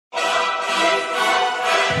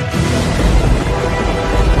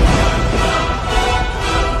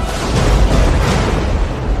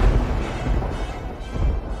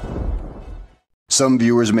Some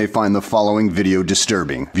viewers may find the following video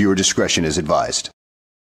disturbing. Viewer discretion is advised.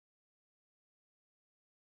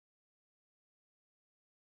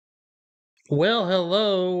 Well,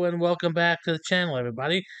 hello and welcome back to the channel,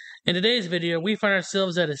 everybody. In today's video, we find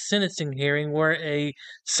ourselves at a sentencing hearing where a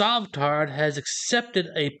Sovtard has accepted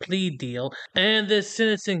a plea deal, and this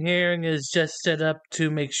sentencing hearing is just set up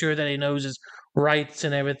to make sure that he knows his rights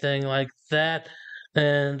and everything like that.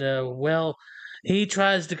 And, well, he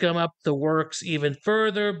tries to come up the works even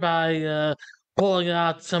further by pulling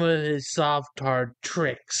out some of his Sovtard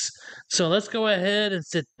tricks. So let's go ahead and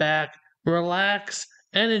sit back, relax,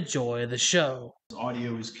 and enjoy the show.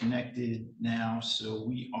 Audio is connected now, so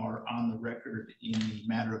we are on the record in the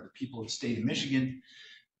matter of the people of the state of Michigan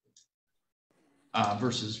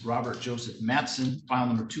versus Robert Joseph Mattson, file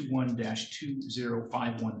number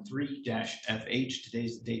 21-20513-FH.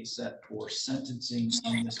 Today's the date set for sentencing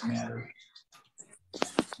in this matter.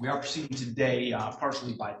 We are proceeding today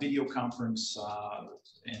partially by video conference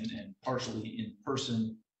and partially in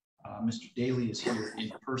person. Mr. Daly is here in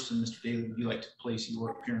person. Mr. Daly, would you like to place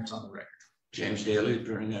your appearance on the record? James Daly,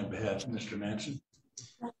 appearing on behalf of Mr. Mattson.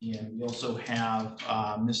 And we also have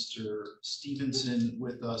Mr. Stevenson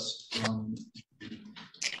with us from the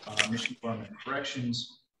Michigan Department of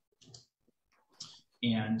Corrections.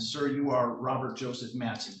 And sir, you are Robert Joseph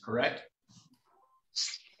Mattson, correct?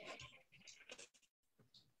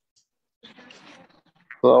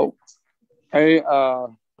 Hello. I'm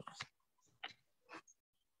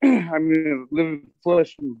a living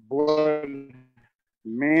flesh and blood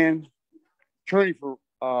man, attorney for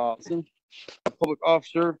a public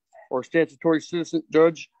officer or statutory citizen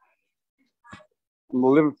judge. I'm a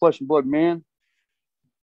living flesh and blood man.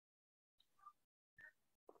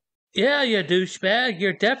 Yeah, you douchebag.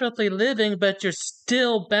 You're definitely living, but you're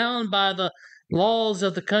still bound by the laws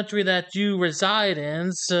of the country that you reside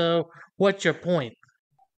in. So, what's your point?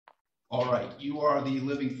 All right, you are the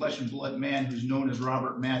living flesh and blood man who's known as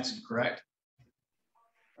Robert Mattson, correct?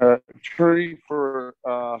 Attorney for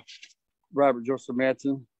Robert Joseph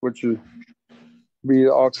Mattson, which would be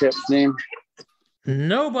the all caps name.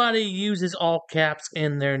 Nobody uses all caps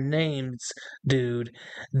in their names, dude.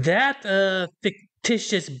 That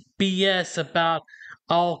fictitious BS about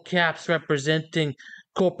all caps representing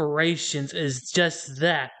corporations is just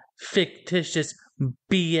that, fictitious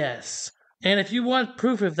BS. And if you want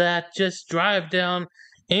proof of that, just drive down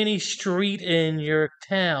any street in your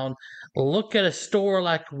town, look at a store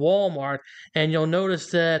like Walmart, and you'll notice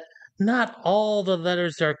that not all the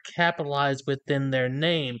letters are capitalized within their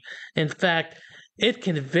name. In fact, it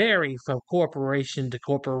can vary from corporation to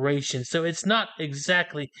corporation, so it's not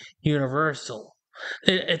exactly universal.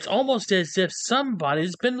 It's almost as if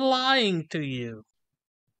somebody's been lying to you.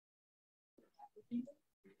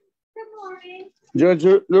 Good morning. Judge,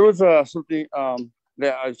 there was something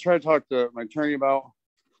that I was trying to talk to my attorney about.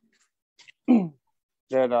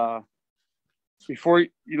 That before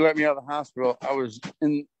you let me out of the hospital, I was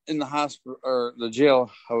in the hospital or the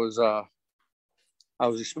jail. I was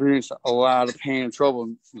experiencing a lot of pain and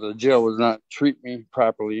trouble. The jail was not treating me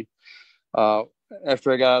properly.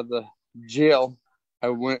 After I got out of the jail, I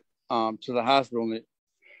went to the hospital, and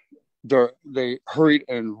they hurried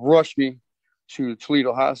and rushed me to the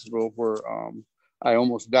Toledo Hospital, where I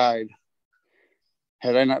almost died.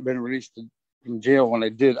 Had I not been released from jail when I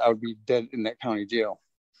did, I would be dead in that county jail.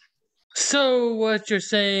 So what you're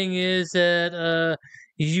saying is that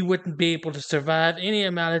you wouldn't be able to survive any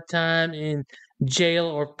amount of time in jail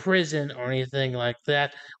or prison or anything like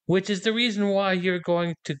that, which is the reason why you're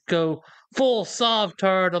going to go full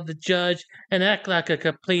Sovtard of the judge and act like a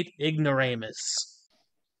complete ignoramus.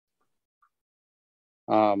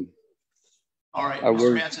 All right,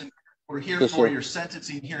 Mr. Mattson, we're here for your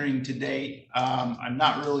sentencing hearing today. I'm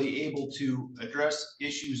not really able to address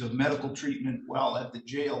issues of medical treatment while at the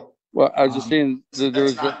jail. Well, I was just saying that there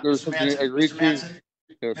was something I agreed to.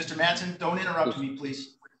 Mr. Mattson, don't interrupt me,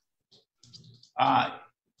 please.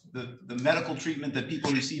 The medical treatment that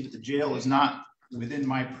people receive at the jail is not within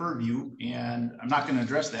my purview, and I'm not going to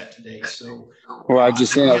address that today. So, well, I was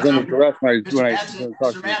just saying I was going to correct my.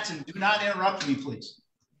 Mr. Mattson, do not interrupt me, please.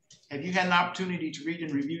 Have you had an opportunity to read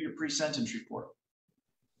and review your pre-sentence report?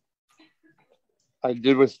 I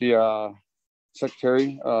did with the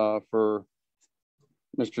secretary for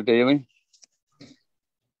Mr. Daly.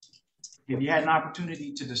 Have you had an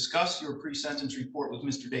opportunity to discuss your pre-sentence report with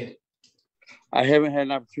Mr. Daly? I haven't had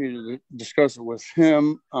an opportunity to discuss it with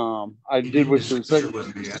him. I did with the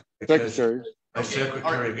secretary. My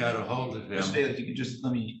secretary got a hold of him. Mr. Daly, if you could just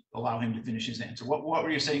let me allow him to finish his answer. What were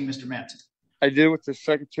you saying, Mr. Mattson? I did with the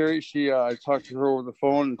secretary. I talked to her over the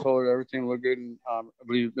phone and told her everything looked good. And I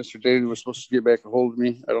believe Mr. Daly was supposed to get back a hold of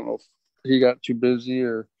me. I don't know if he got too busy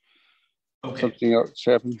or something else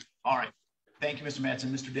happened. All right. Thank you, Mr.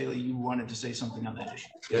 Mattson. Mr. Daly, you wanted to say something on that issue.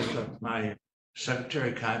 Yes, my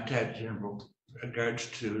secretary contacted him in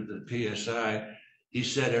regards to the PSI. He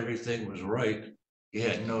said everything was right. He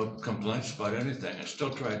had no complaints about anything. I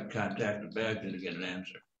still tried to contact him back, didn't get an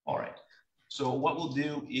answer. All right. So what we'll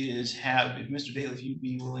do is have, if Mr. Daly, if you'd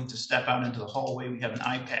be willing to step out into the hallway, we have an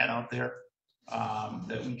iPad out there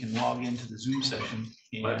that we can log into the Zoom session.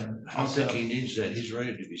 But I don't think he needs that. He's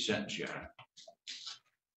ready to be sentenced, Your Honor.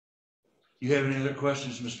 You have any other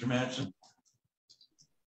questions, Mr. Mattson?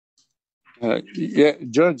 Yeah,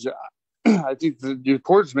 Judge, I think the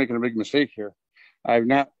court is making a big mistake here. I've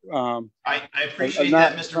not. I appreciate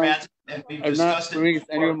that, Mr. Mattson, and we've discussed it.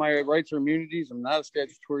 Any of my rights or immunities. I'm not a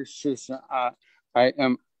statutory citizen. I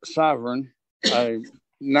am sovereign. I'm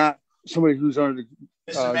not somebody who's under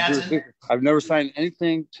the jurisdiction. I've never signed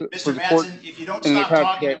anything to Mr. for the court. Mattson, if you don't stop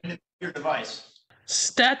talking, I'm going to your device.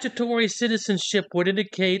 Statutory citizenship would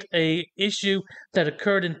indicate a issue that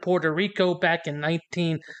occurred in Puerto Rico back in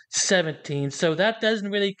 1917, so that doesn't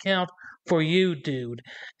really count for you, dude.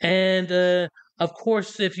 And of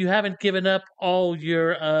course, if you haven't given up all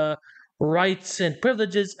your rights and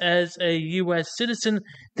privileges as a U.S. citizen,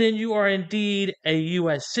 then you are indeed a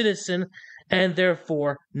U.S. citizen and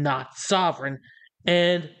therefore not sovereign.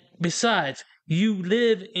 And besides, you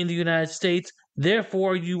live in the United States,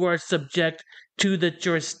 therefore you are subject to the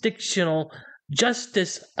jurisdictional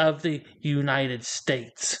justice of the United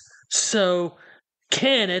States. So,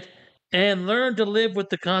 can it and learn to live with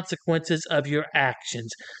the consequences of your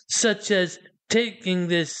actions, such as taking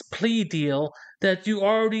this plea deal that you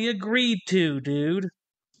already agreed to, dude.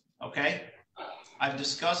 Okay? I've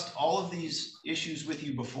discussed all of these issues with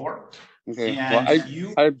you before. Okay. And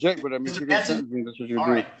well, I object, but I mean, Mr. you're going to Mattson, sentence me. That's what you're all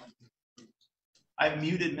doing. right. I've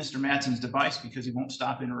muted Mr. Mattson's device because he won't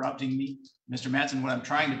stop interrupting me. Mr. Mattson, what I'm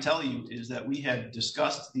trying to tell you is that we have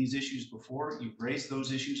discussed these issues before. You've raised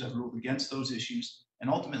those issues. I've ruled against those issues. And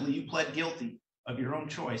ultimately, you pled guilty of your own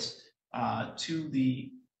choice to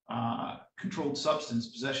the controlled substance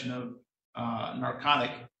possession of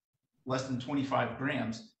narcotic less than 25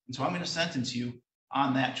 grams. And so I'm going to sentence you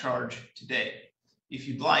on that charge today. If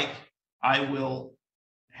you'd like, I will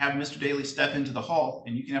have Mr. Daly step into the hall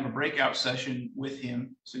and you can have a breakout session with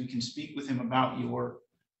him so you can speak with him about your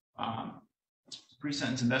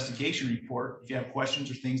pre-sentence investigation report if you have questions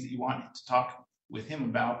or things that you want to talk with him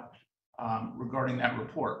about regarding that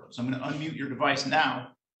report. So I'm going to unmute your device now,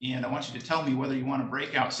 and I want you to tell me whether you want a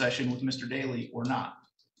breakout session with Mr. Daly or not.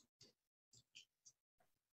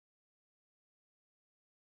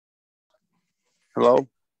 Hello?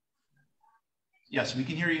 Yes, we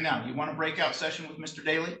can hear you now. You want a breakout session with Mr.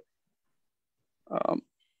 Daly?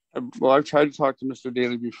 Well, I've tried to talk to Mr.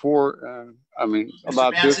 Daly before. I mean, Mr.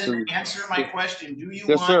 about Mattson, this. And, answer my question. Do you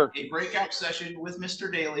yes, want sir. a breakout session with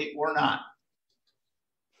Mr. Daly or not?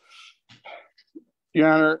 Your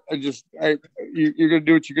Honor, you're going to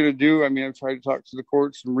do what you're going to do. I mean, I've tried to talk to the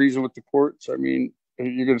courts and reason with the courts. I mean,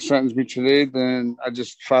 if you're going to sentence me today, then I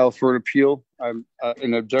just file for an appeal. I'm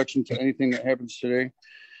an objection to anything that happens today.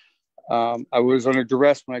 I was under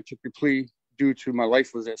duress when I took the plea due to my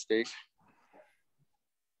life was at stake.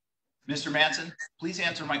 Mr. Mattson, please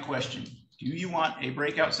answer my question. Do you want a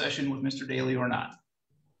breakout session with Mr. Daly or not?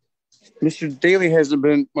 Mr. Daly hasn't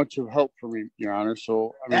been much of help for me, Your Honor.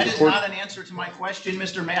 So I mean, that is not an answer to my question,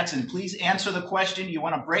 Mr. Mattson. Please answer the question. Do you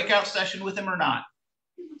want a breakout session with him or not?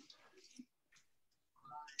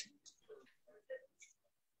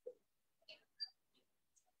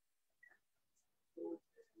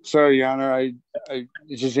 Sorry, Your Honor. It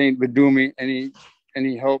just ain't been doing me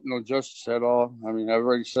any help, no justice at all. I mean, I've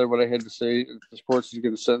already said what I had to say. If the courts is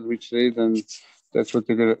going to sentence me today, then that's what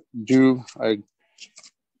they're going to do. I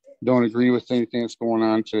don't agree with anything that's going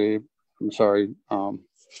on today. I'm sorry.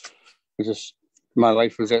 It's just my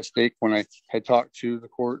life was at stake when I had talked to the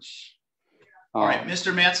courts. All right,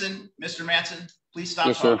 Mr. Mattson, please stop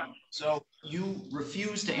yes, talking. Sir. So you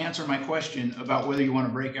refuse to answer my question about whether you want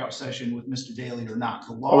a breakout session with Mr. Daly or not.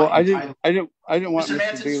 The law. Well, I didn't want Mr. Mr.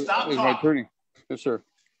 Mattson, Daly stop as my talking. attorney. Yes, sir.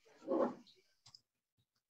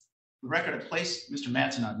 The record, I placed Mr.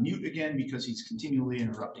 Mattson on mute again because he's continually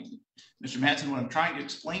interrupting me. Mr. Mattson, what I'm trying to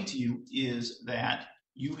explain to you is that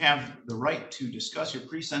you have the right to discuss your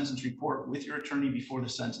pre-sentence report with your attorney before the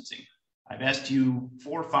sentencing. I've asked you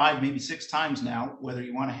 4, 5, maybe 6 times now whether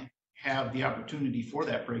you want to have the opportunity for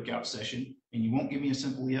that breakout session, and you won't give me a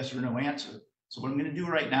simple yes or no answer. So what I'm going to do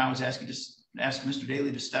right now is ask Mr.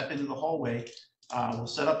 Daly to step into the hallway we'll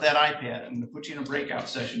set up that iPad. I'm going to put you in a breakout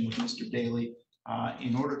session with Mr. Daly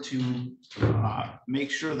in order to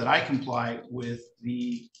make sure that I comply with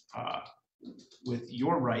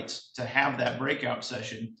your rights to have that breakout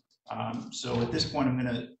session. So at this point, I'm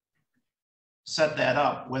going to set that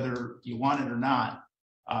up, whether you want it or not,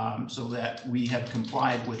 so that we have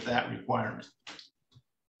complied with that requirement.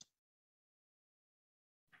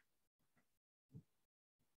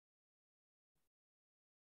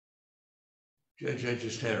 Judge, I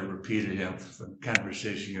just had a repeat of him from the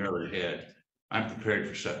conversation you earlier had. I'm prepared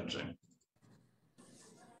for sentencing.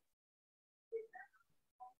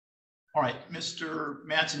 All right, Mr.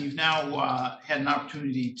 Mattson, you've now had an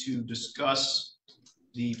opportunity to discuss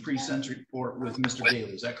the pre-sentence report with Mr.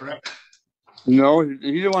 Daly. Is that correct? No, he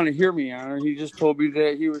didn't want to hear me, Your Honor. He just told me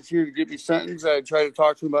that he was here to get me sentenced. I tried to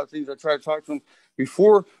talk to him about things. I tried to talk to him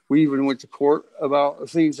before we even went to court about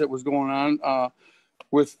things that was going on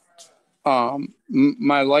with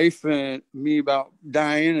my life and me about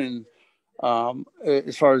dying, and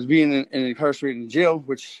as far as being incarcerated in jail,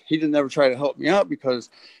 which he didn't ever try to help me out,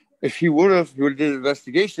 because if he would have did an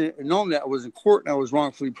investigation and known that I was in court and I was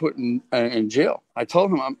wrongfully put in jail. I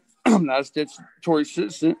told him I'm not a statutory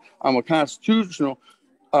citizen. I'm a constitutional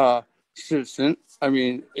citizen. I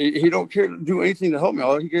mean, he don't care to do anything to help me.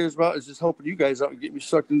 All he cares about is just helping you guys out and get me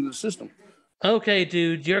sucked into the system. Okay,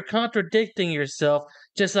 dude, you're contradicting yourself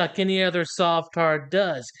just like any other Sovtard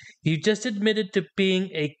does. You just admitted to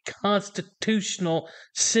being a constitutional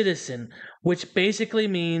citizen, which basically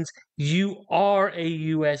means you are a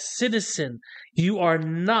U.S. citizen. You are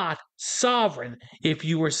not sovereign. If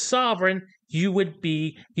you were sovereign, you would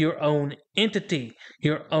be your own entity,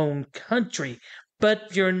 your own country.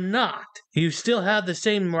 But you're not. You still have the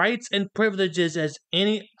same rights and privileges as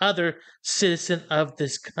any other citizen of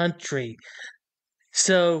this country.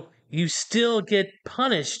 So you still get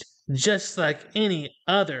punished just like any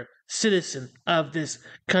other citizen of this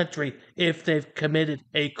country if they've committed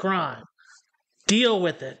a crime. Deal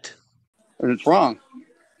with it. And it's wrong.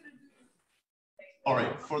 All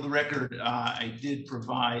right. For the record, I did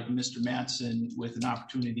provide Mr. Mattson with an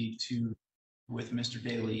opportunity with Mr.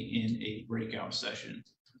 Daly in a breakout session.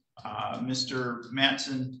 Mr.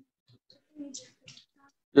 Mattson.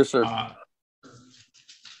 Yes, sir.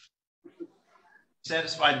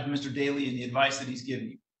 Satisfied with Mr. Daly and the advice that he's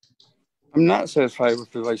given you? I'm not satisfied with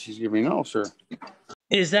the advice he's giving me. No, sir.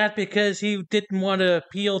 Is that because he didn't want to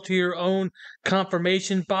appeal to your own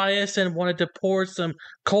confirmation bias and wanted to pour some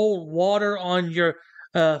cold water on your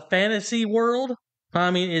fantasy world?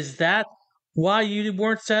 I mean, is that why you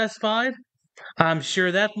weren't satisfied? I'm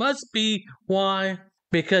sure that must be why.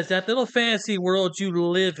 Because that little fantasy world you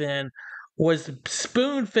live in was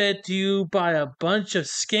spoon-fed to you by a bunch of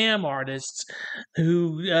scam artists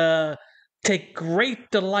who take great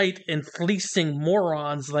delight in fleecing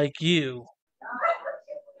morons like you.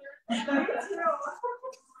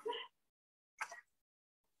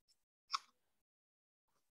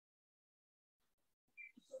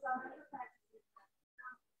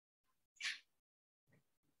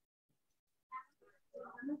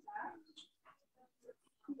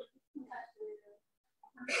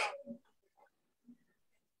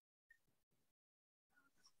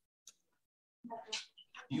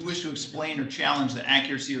 Do you wish to explain or challenge the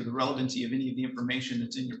accuracy or the relevancy of any of the information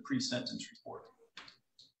that's in your pre-sentence report?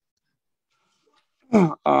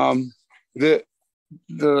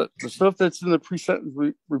 The stuff that's in the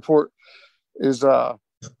pre-sentence report is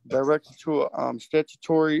directed to a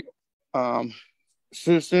statutory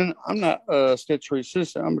citizen. I'm not a statutory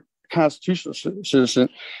citizen. I'm a constitutional citizen.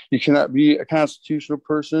 You cannot be a constitutional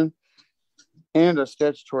person and a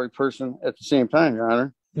statutory person at the same time, Your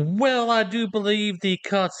Honor. Well, I do believe the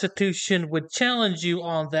Constitution would challenge you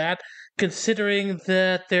on that, considering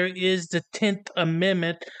that there is the 10th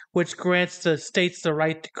Amendment, which grants the states the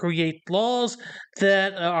right to create laws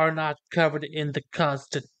that are not covered in the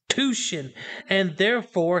Constitution. And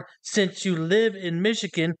therefore, since you live in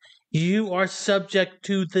Michigan, you are subject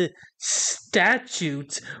to the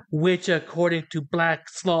statutes, which, according to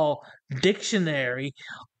Black's Law Dictionary,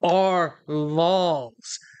 are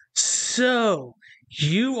laws. So,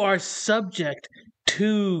 you are subject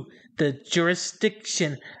to the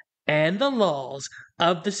jurisdiction and the laws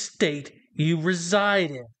of the state you reside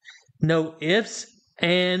in. No ifs,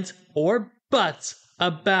 ands, or buts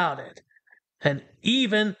about it. And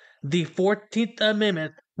even the 14th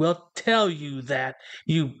Amendment will tell you that,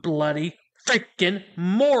 you bloody freaking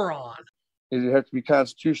moron. It has to be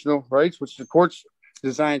constitutional rights, which the court's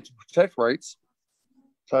designed to protect rights.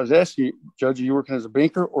 So I was asking you, Judge, are you working as a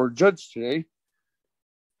banker or a judge today?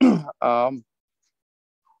 I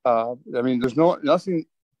mean, there's nothing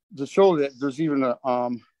to show that there's even a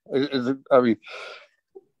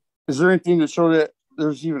is there anything to show that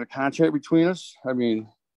there's even a contract between us? I mean,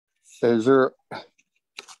 is there?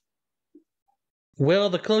 Well,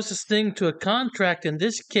 the closest thing to a contract in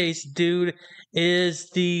this case, dude, is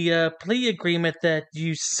the plea agreement that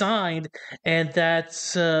you signed, and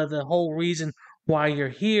that's the whole reason why you're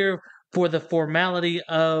here, for the formality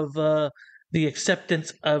of the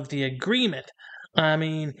acceptance of the agreement. I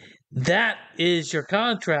mean, that is your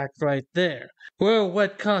contract right there. Well,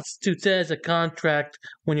 what constitutes as a contract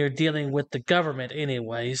when you're dealing with the government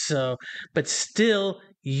anyway, so, but still,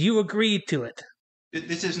 you agreed to it.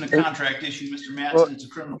 This isn't a contract issue, Mr. Matson. Well, it's a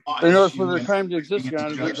criminal law in order issue. for the crime to exist, Your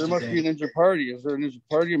Honor, there must be an injured party. Is there an injured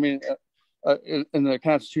party? I mean, in the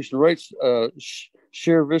constitutional rights,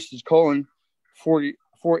 Share versus colon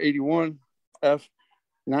 481 F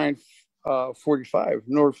 945.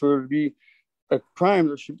 In order for there to be a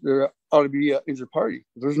crime, there ought to be an injured party.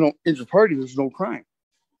 If there's no injured party, there's no crime.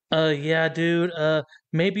 Yeah, dude.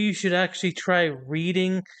 Maybe you should actually try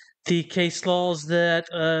reading the case laws that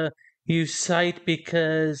you cite,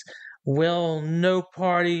 because, well, no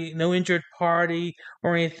party, no injured party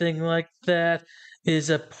or anything like that is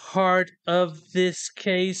a part of this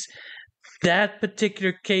case. That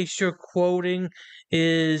particular case you're quoting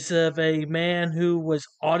is of a man who was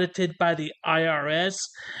audited by the IRS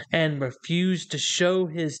and refused to show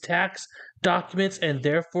his tax documents, and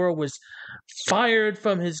therefore was fired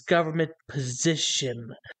from his government position.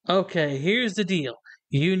 Okay, here's the deal.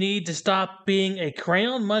 You need to stop being a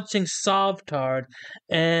crayon-munching sovtard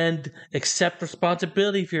and accept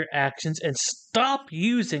responsibility for your actions, and stop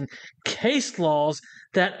using case laws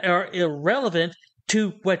that are irrelevant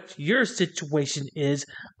to what your situation is.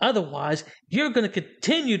 Otherwise, you're going to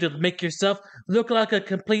continue to make yourself look like a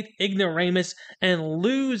complete ignoramus and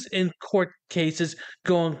lose in court cases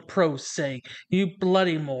going pro se. You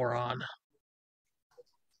bloody moron.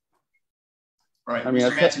 All right,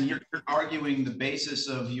 Mr. Matson, you're arguing the basis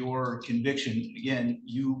of your conviction. Again,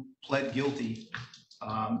 you pled guilty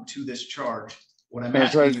to this charge. What I'm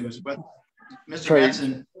asking you is whether,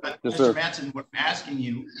 Mr. Matson, what I'm asking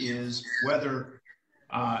you is whether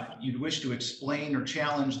you'd wish to explain or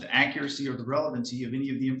challenge the accuracy or the relevancy of any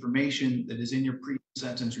of the information that is in your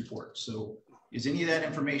pre-sentence report. So is any of that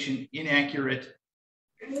information inaccurate?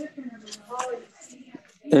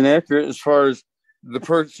 Inaccurate as far as the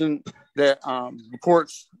person that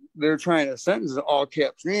reports they're trying to sentence an all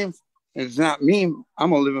caps name. It's not me.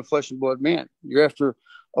 I'm a living flesh and blood man. You're after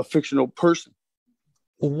a fictional person.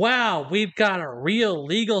 Wow, we've got a real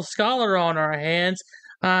legal scholar on our hands.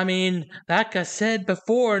 I mean, like I said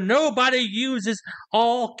before, nobody uses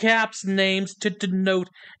all caps names to denote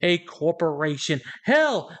a corporation.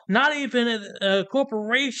 Hell, not even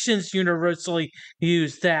corporations universally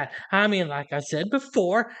use that. I mean, like I said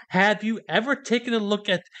before, have you ever taken a look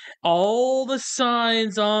at all the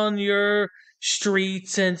signs on your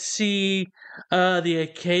streets and see the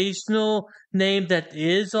occasional name that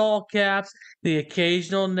is all caps, the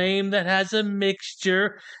occasional name that has a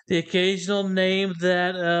mixture, the occasional name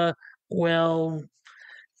that, well,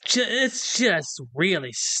 it's just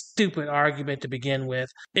really stupid argument to begin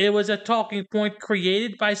with. It was a talking point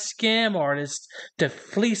created by scam artists to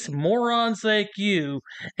fleece morons like you,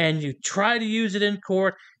 and you try to use it in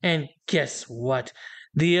court, and guess what?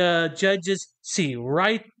 The judges see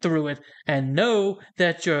right through it and know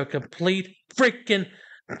that you're a complete freaking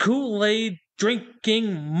Kool-Aid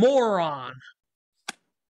drinking moron.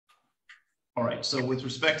 All right, so with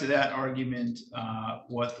respect to that argument,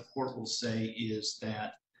 what the court will say is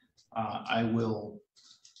that I will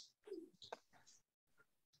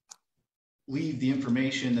leave the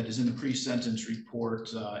information that is in the pre-sentence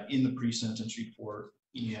report in the pre-sentence report,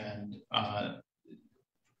 and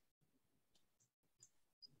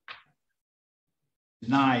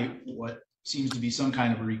deny what seems to be some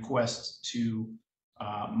kind of a request to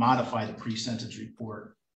modify the pre-sentence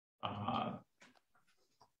report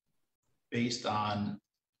based on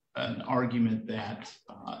an argument that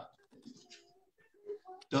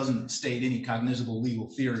doesn't state any cognizable legal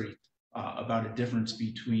theory about a difference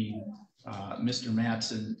between Mr.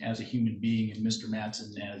 Matson as a human being and Mr.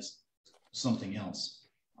 Matson as something else.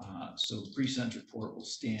 So the pre-sentence report will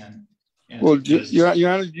stand. Well, Your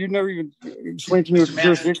Honor, you never even explained to me what the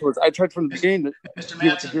jurisdiction was. I tried from the beginning to Mr. see what the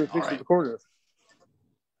Matson, jurisdiction of the court is.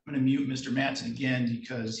 I'm going to mute Mr. Matson again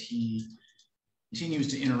because he continues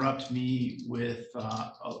to interrupt me with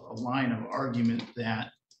a line of argument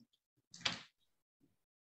that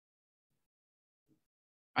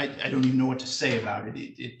I don't even know what to say about it.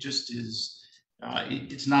 It just is,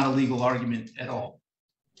 it's not a legal argument at all.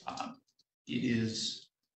 It is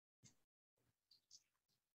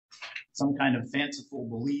some kind of fanciful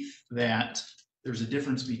belief that there's a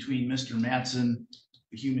difference between Mr. Mattson,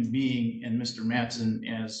 the human being, and Mr. Mattson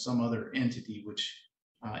as some other entity, which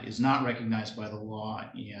is not recognized by the law,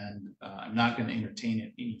 and I'm not going to entertain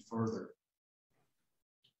it any further.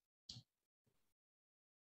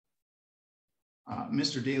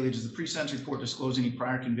 Mr. Daly, does the pre-sentence report disclose any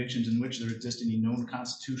prior convictions in which there exist any known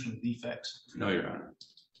constitutional defects? No, Your Honor.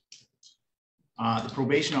 The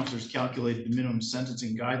probation officers calculated the minimum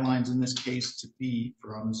sentencing guidelines in this case to be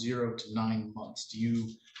from 0 to 9 months. Do you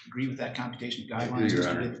agree with that computation of guidelines? I do, Your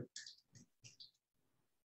Honor.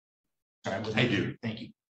 I do. Thank you.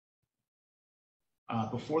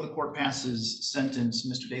 Before the court passes sentence,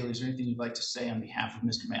 Mr. Daly, is there anything you'd like to say on behalf of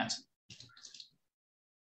Mr. Mattson?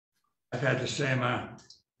 I've had the same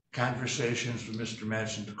conversations with Mr.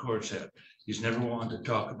 Mattson the court's had. He's never wanted to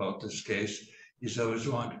talk about this case. He's always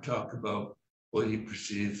wanted to talk about what he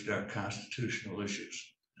perceived are constitutional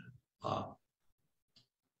issues.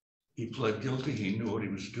 He pled guilty. He knew what he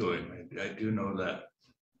was doing. I do know that.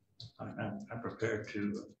 I'm prepared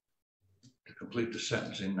to complete the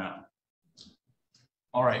sentencing now.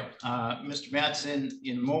 All right, Mr. Mattson,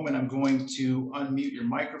 in a moment, I'm going to unmute your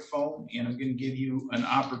microphone and I'm going to give you an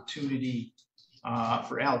opportunity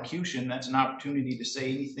for allocution. That's an opportunity to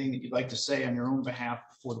say anything that you'd like to say on your own behalf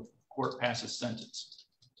before the court passes sentence.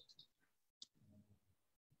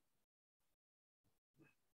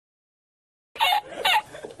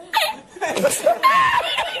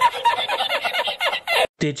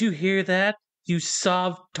 Did you hear that, you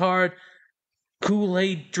Sovtard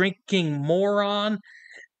Kool-Aid drinking moron?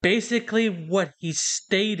 Basically, what he's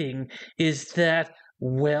stating is that,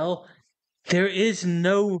 well, there is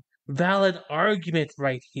no valid argument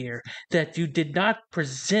right here, that you did not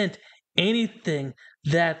present anything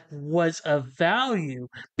that was of value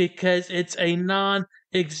because it's a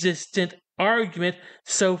non-existent argument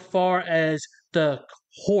so far as the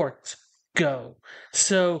courts go.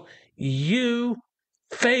 So you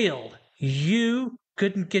failed. You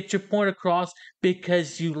couldn't get your point across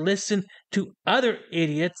because you listened to other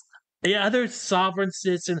idiots, the other sovereign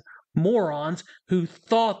citizen morons who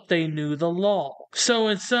thought they knew the law. So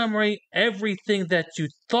in summary, everything that you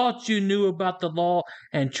thought you knew about the law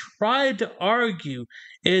and tried to argue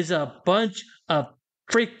is a bunch of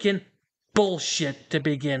freaking bullshit to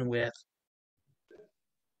begin with.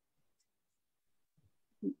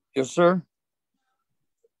 Yes, sir.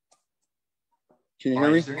 Can you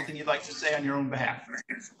hear me? Is there anything you'd like to say on your own behalf?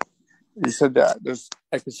 You said that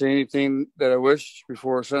I could say anything that I wish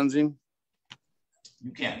before sentencing.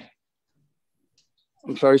 You can.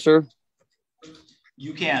 I'm sorry, sir.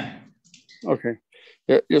 You can. Okay.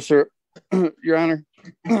 Yes, sir. Your Honor.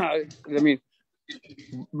 I mean,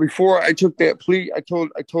 before I took that plea, I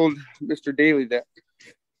told Mr. Daly that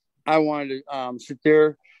I wanted to sit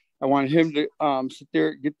there. I wanted him to sit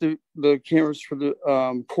there, get the cameras for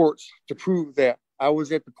the courts to prove that I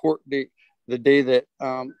was at the court date the day that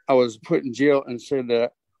I was put in jail, and said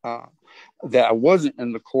that that I wasn't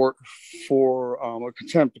in the court for a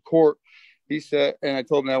contempt of court. He said, and I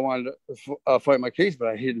told him I wanted to fight my case, but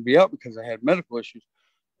I had to be out because I had medical issues.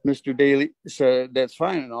 Mr. Daly said that's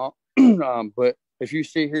fine and all, but if you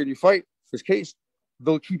stay here and you fight this case,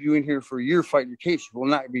 they'll keep you in here for a year fighting your case. You will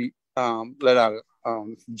not be let out of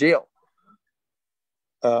jail.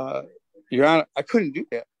 Your Honor, I couldn't do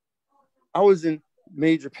that. I was in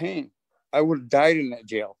major pain. I would have died in that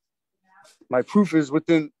jail. My proof is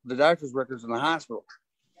within the doctor's records in the hospital.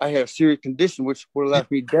 I had a serious condition which would have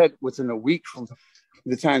left me dead within a week from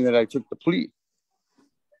the time that I took the plea.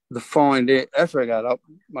 The following day after I got up,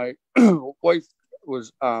 my wife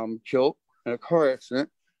was killed in a car accident.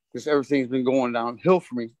 Just everything's been going downhill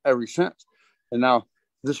for me ever since. And now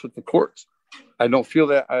this with the courts. I don't feel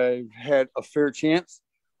that I've had a fair chance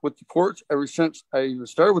with the courts ever since I even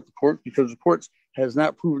started with the courts, because the courts has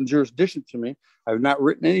not proven jurisdiction to me. I've not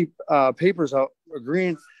written any papers out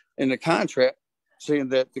agreeing in the contract saying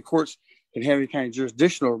that the courts can have any kind of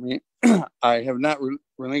jurisdiction over me. I have not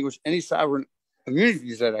relinquished any sovereign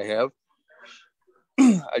immunities that I have.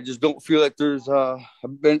 I just don't feel like there's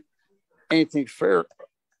been anything fair,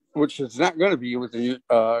 which is not going to be within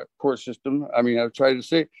the court system. I mean, I've tried to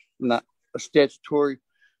say I'm not a statutory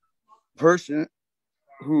person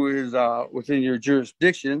who is within your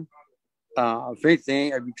jurisdiction. If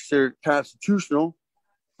anything, I'd be considered constitutional,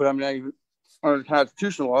 but I'm not even under the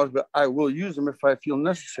constitutional laws, but I will use them if I feel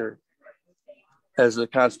necessary as a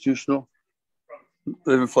constitutional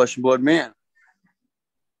living flesh and blood man.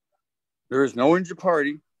 There is no injured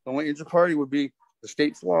party. The only injured party would be the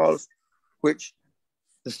state's laws, which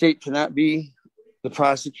the state cannot be the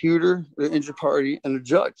prosecutor, the injured party, and the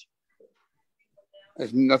judge.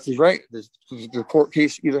 Nothing's right. The court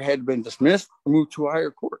case either had been dismissed or moved to a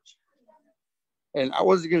higher court. And I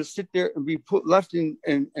wasn't going to sit there and be left in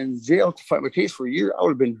jail to fight my case for a year. I would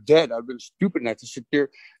have been dead. I'd have been stupid not to sit there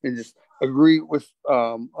and just agree with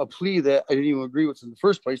a plea that I didn't even agree with in the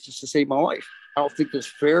first place just to save my life. I don't think that's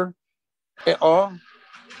fair at all.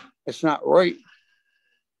 It's not right.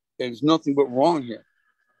 There's nothing but wrong here.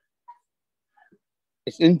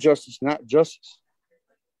 It's injustice, not justice.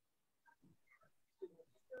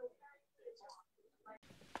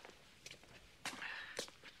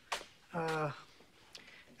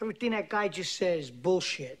 Everything that guy just said is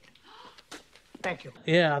bullshit. Thank you.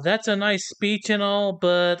 Yeah, that's a nice speech and all,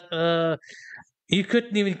 but you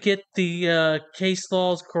couldn't even get the case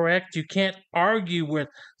laws correct. You can't argue with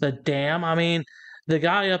the damn. I mean, the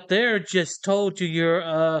guy up there just told you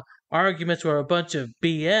your arguments were a bunch of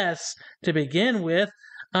BS to begin with.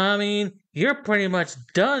 I mean, you're pretty much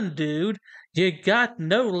done, dude. You got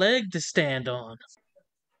no leg to stand on.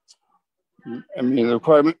 I mean, the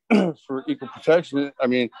requirement for equal protection, I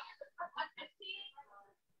mean,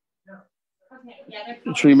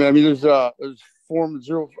 treatment. I mean, there's Form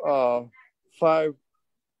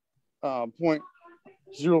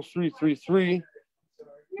 05.0333,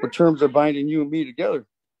 what terms are binding you and me together,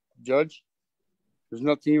 Judge. There's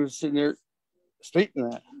nothing even sitting there stating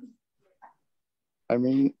that. I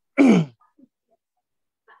mean,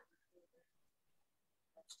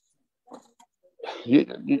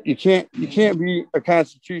 you can't be a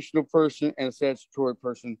constitutional person and a statutory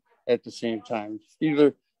person at the same time.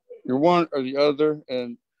 Either you're one or the other,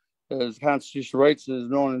 and as constitutional rights is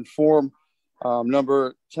known in form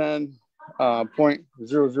number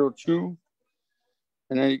 10.002.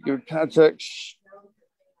 And then you give context,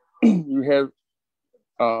 you have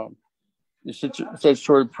your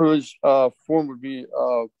statutory privilege form would be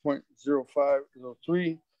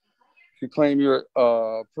 0.0503. If you claim your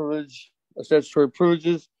statutory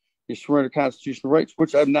privileges, you surrender constitutional rights,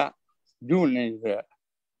 which I'm not doing any of that.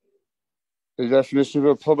 The definition of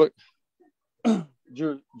a public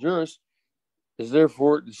jurist is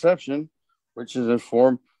therefore deception, which is in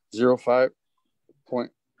form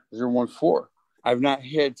 05.014. I've not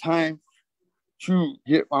had time to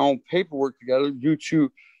get my own paperwork together due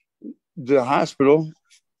to the hospital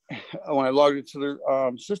when I logged into their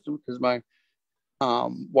system because my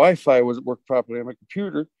Wi-Fi wasn't working properly on my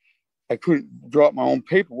computer. I couldn't draw up my own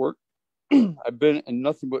paperwork. I've been in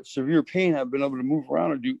nothing but severe pain. I've been able to move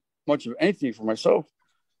around and do much of anything for myself.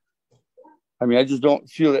 I mean, I just don't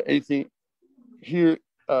feel that anything here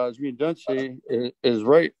is being done today is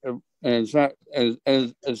right, and it's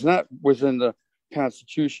not within the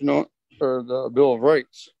constitutional or the Bill of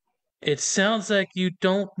Rights. It sounds like you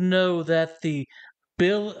don't know that the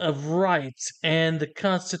Bill of Rights and the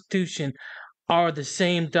Constitution are the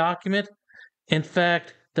same document. In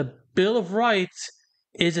fact, the Bill of Rights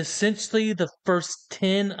is essentially the first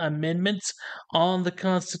 10 amendments on the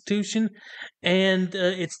Constitution, and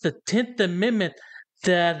it's the 10th Amendment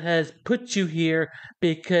that has put you here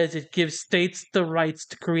because it gives states the rights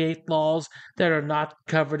to create laws that are not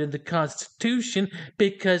covered in the Constitution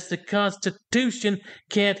because the Constitution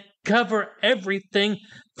can't cover everything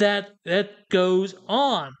that goes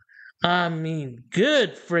on. I mean,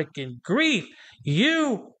 good freaking grief.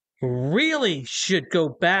 You really should go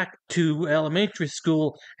back to elementary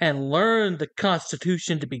school and learn the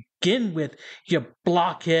Constitution to begin with, you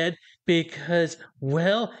blockhead, because,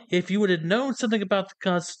 well, if you would have known something about the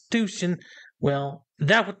Constitution, well,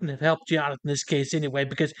 that wouldn't have helped you out in this case anyway,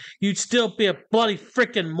 because you'd still be a bloody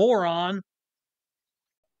freaking moron.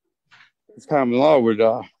 It's common law would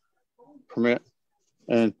permit.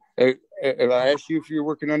 And if I ask you if you're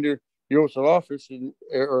working under the oath of office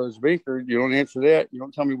or as banker, you don't answer that. You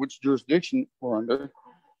don't tell me which jurisdiction we're under.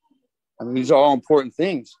 I mean, these are all important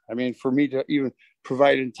things. I mean, for me to even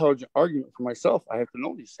provide an intelligent argument for myself, I have to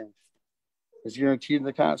know these things. It's guaranteed in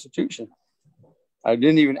the Constitution. I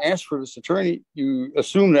didn't even ask for this attorney. You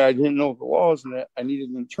assume that I didn't know the laws and that I needed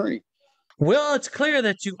an attorney. Well, it's clear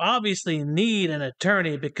that you obviously need an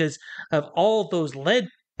attorney because of all those lead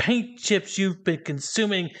paint chips you've been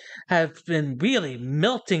consuming have been really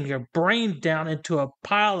melting your brain down into a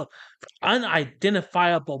pile of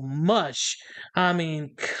unidentifiable mush. I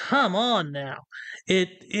mean, come on now.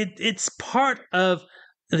 It's part of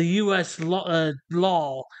the U.S.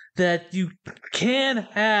 law that you can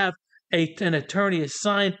have an attorney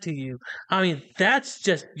assigned to you. I mean, that's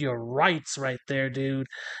just your rights right there, dude.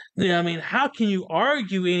 I mean, how can you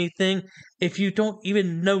argue anything if you don't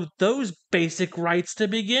even know those basic rights to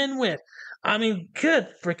begin with? I mean, good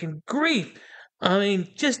freaking grief. I mean,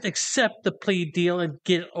 just accept the plea deal and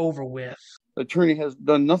get it over with. The attorney has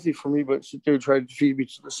done nothing for me but sit there and try to feed me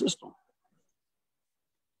to the system.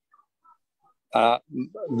 The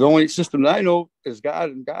only system that I know is God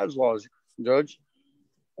and God's laws, Judge.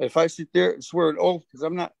 If I sit there and swear an oath, because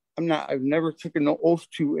I've never taken an oath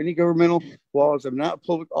to any governmental laws. I'm not a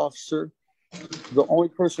public officer. The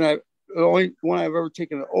only one I've ever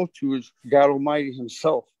taken an oath to is God Almighty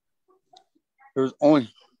Himself. There's only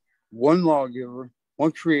one lawgiver,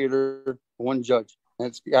 one creator, one judge.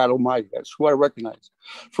 That's God Almighty. That's who I recognize.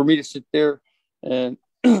 For me to sit there and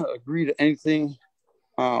agree to anything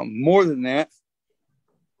more than that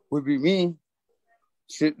would be me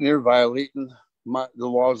sitting there violating the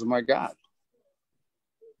laws of my God.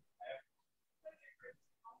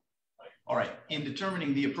 All right. In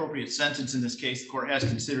determining the appropriate sentence in this case, the court has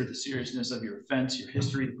considered the seriousness of your offense, your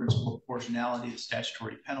history, the principle of proportionality, the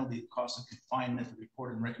statutory penalty, the cost of confinement, the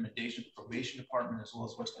report and recommendation of the probation department, as well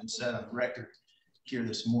as what's been said on the record here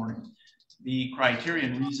this morning. The criteria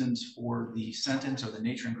and reasons for the sentence are the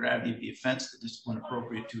nature and gravity of the offense, the discipline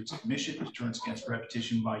appropriate to its commission, deterrence against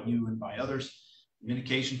repetition by you and by others,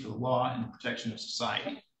 vindication for the law, and the protection of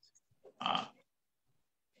society.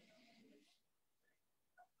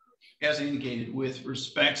 As indicated, with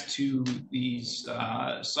respect to these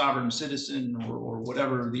sovereign citizen or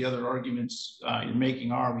whatever the other arguments you're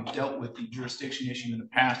making are, we've dealt with the jurisdiction issue in the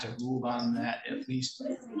past. I've ruled on that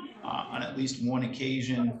on at least one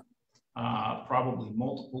occasion, probably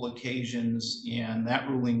multiple occasions, and that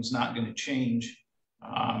ruling is not going to change.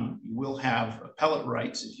 You will have appellate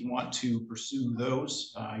rights if you want to pursue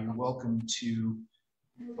those. You're welcome to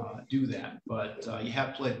do that, but you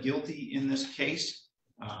have pled guilty in this case.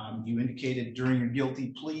 You indicated during your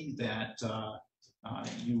guilty plea that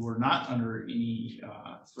you were not under any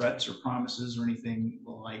threats or promises or anything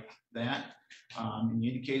like that. And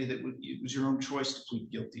you indicated that it was your own choice to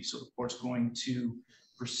plead guilty. So the court's going to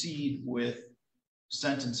proceed with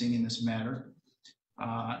sentencing in this matter.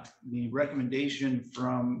 The recommendation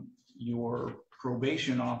from your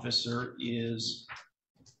probation officer is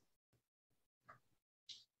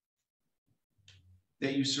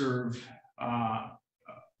that you serve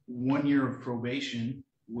 1 year of probation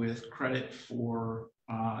with credit for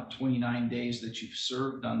 29 days that you've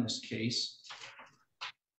served on this case.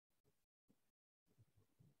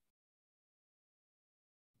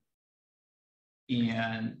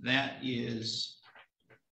 And that is,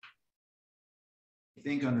 I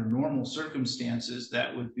think under normal circumstances,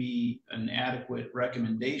 that would be an adequate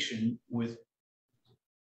recommendation with,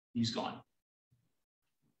 he's gone.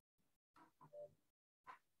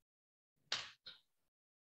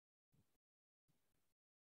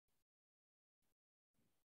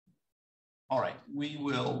 All right, we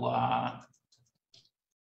will,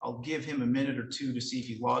 I'll give him a minute or two to see if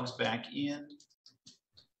he logs back in.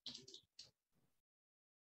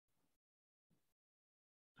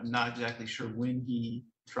 I'm not exactly sure when he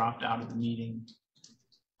dropped out of the meeting.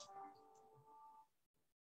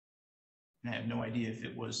 And I have no idea if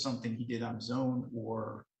it was something he did on his own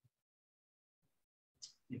or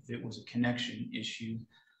if it was a connection issue.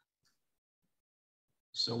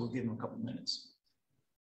 So we'll give him a couple minutes.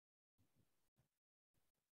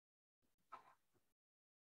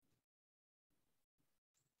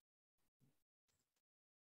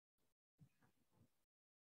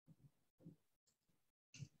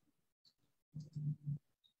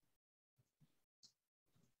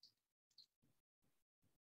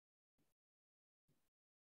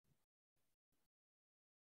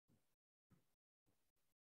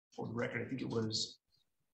 For the record, I think it was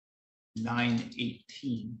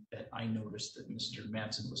 9:18 that I noticed that Mr.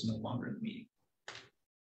 Manson was no longer in the meeting.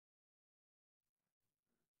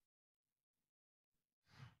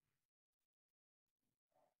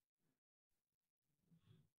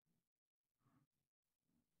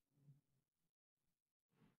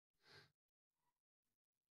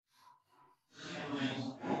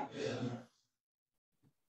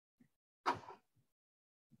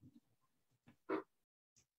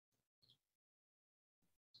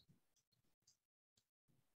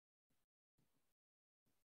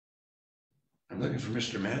 I'm looking for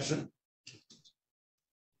Mr. Manson.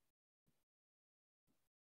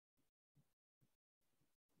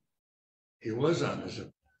 He was on this.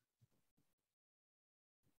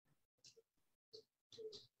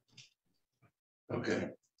 Okay,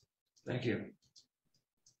 thank you.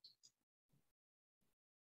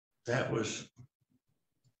 That was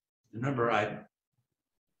the number I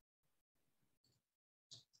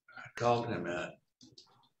called him at.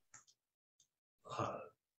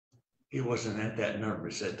 He wasn't at that number.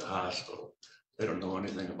 It's at the hospital. They don't know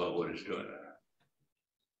anything about what he's doing there.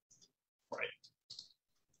 Right.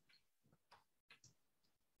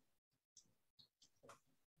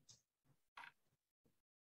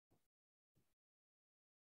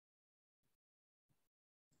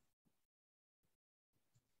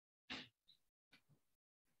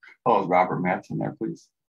 Oh, is Robert Matson there, please?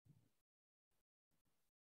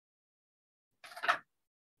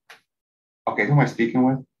 Okay, who am I speaking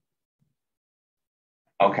with?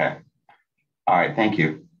 Okay. All right, thank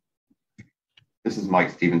you. This is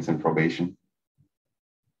Mike Stevenson, probation.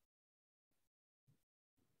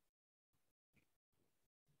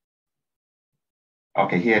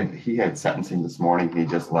 Okay, he had sentencing this morning. He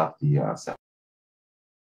just left the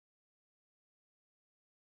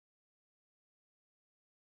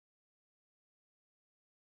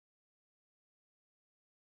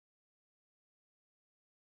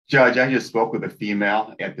Judge, I just spoke with a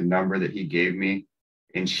female at the number that he gave me,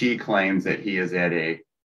 and she claims that he is at a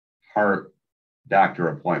heart doctor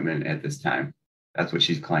appointment at this time. That's what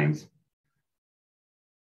she claims.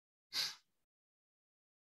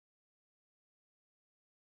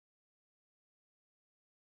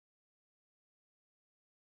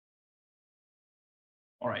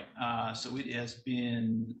 All right, so it has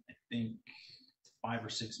been, I think, 5 or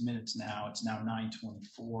 6 minutes now. It's now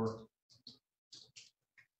 9:24.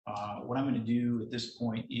 What I'm going to do at this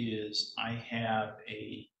point is I have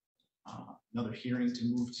another hearing to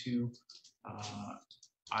move to.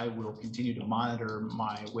 I will continue to monitor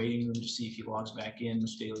my waiting room to see if he logs back in.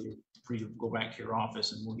 Mr. Daly, you're free to go back to your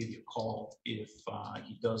office and we'll give you a call if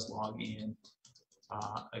he does log in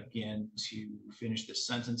again to finish the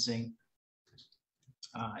sentencing.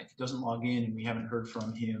 If he doesn't log in and we haven't heard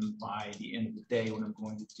from him by the end of the day, what I'm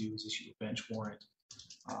going to do is issue a bench warrant.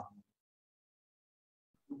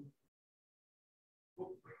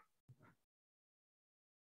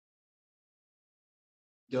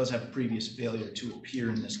 Does have a previous failure to appear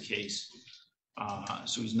in this case,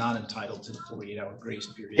 so he's not entitled to the 48-hour grace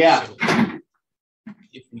period. Yeah. So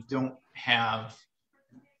if we don't have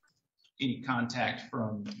any contact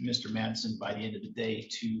from Mr. Madsen by the end of the day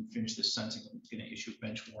to finish this sentencing, I'm going to issue a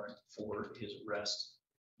bench warrant for his arrest,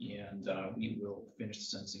 and we will finish the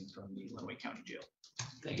sentencing from the Lenawee County Jail.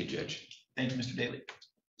 Thank you, Judge. Thank you, Mr. Daly.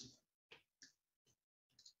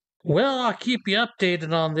 Well, I'll keep you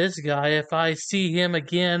updated on this guy. If I see him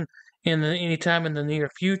again anytime in the near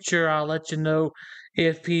future, I'll let you know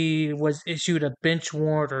if he was issued a bench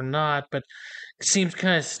warrant or not. But it seems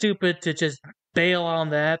kind of stupid to just bail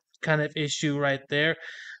on that kind of issue right there.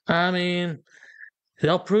 I mean,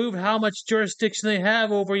 they'll prove how much jurisdiction they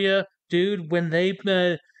have over you, dude, when they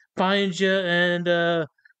find you and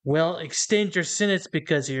well, extend your sentence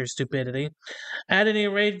because of your stupidity. At any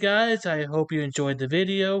rate, guys, I hope you enjoyed the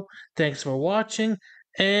video. Thanks for watching,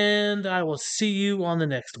 and I will see you on the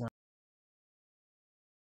next one.